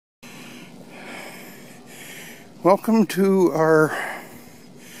Welcome to our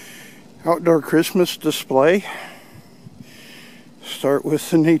outdoor Christmas display. Start with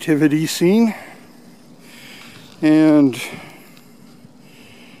the nativity scene, and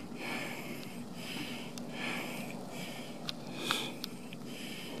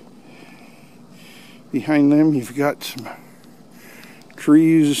behind them you've got some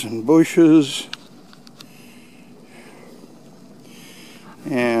trees and bushes,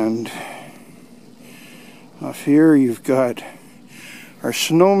 and off here you've got our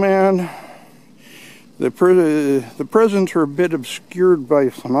snowman. The presents are a bit obscured by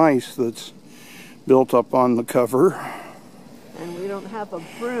some ice that's built up on the cover. And we don't have a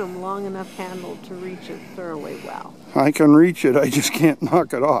broom long enough handled to reach it thoroughly well. I can reach it, I just can't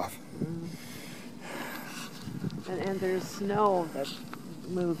knock it off. And there's snow that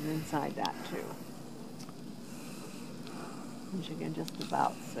moves inside that too, which you can just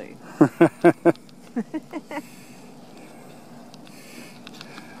about see.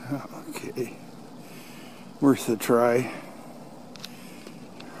 Okay, worth a try.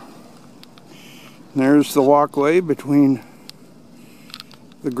 There's the walkway between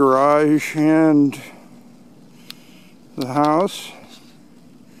the garage and the house,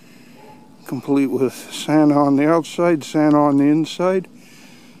 complete with Santa on the outside, Santa on the inside.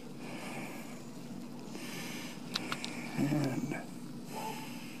 And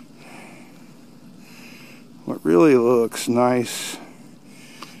what really looks nice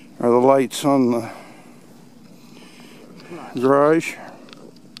are the lights on the garage.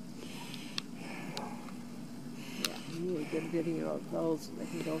 Yeah, you need a good video of those so they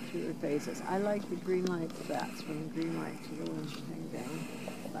can go through their faces. I like the green lights best, when the green lights are the ones that hang down.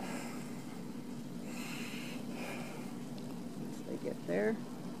 But once they get there,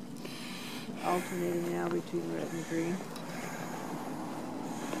 alternating now between red and green.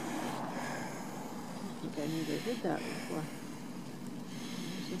 I think I never did that before.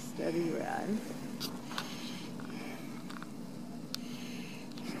 There's a steady red.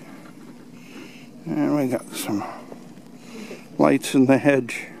 And we got some lights in the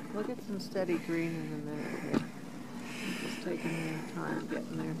hedge. We'll get some steady green in a minute here. Just taking my time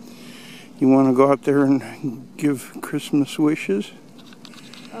getting there. You want to go out there and give Christmas wishes?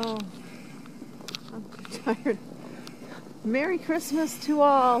 Oh, I'm tired. Merry Christmas to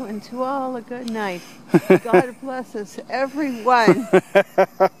all, and to all a good night. God bless us, everyone.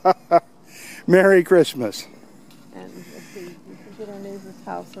 Merry Christmas. And let's see, we can get our neighbor's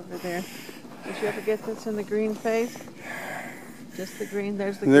house over there. Did you ever get this in the green phase? Just the green?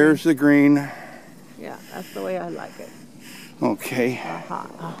 There's the green. There's the green. Yeah, that's the way I like it. Okay. Aha,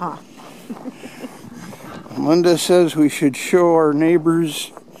 aha. Linda says we should show our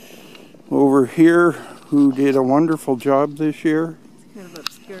neighbors over here who did a wonderful job this year. It's kind of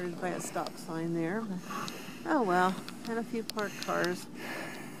obscured by a stop sign there. But, oh well, and a few parked cars.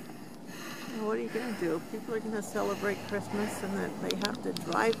 Well, what are you going to do? People are going to celebrate Christmas and then they have to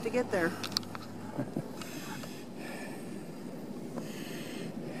drive to get there.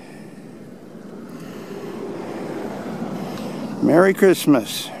 Merry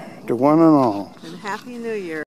Christmas to one and all. And Happy New Year.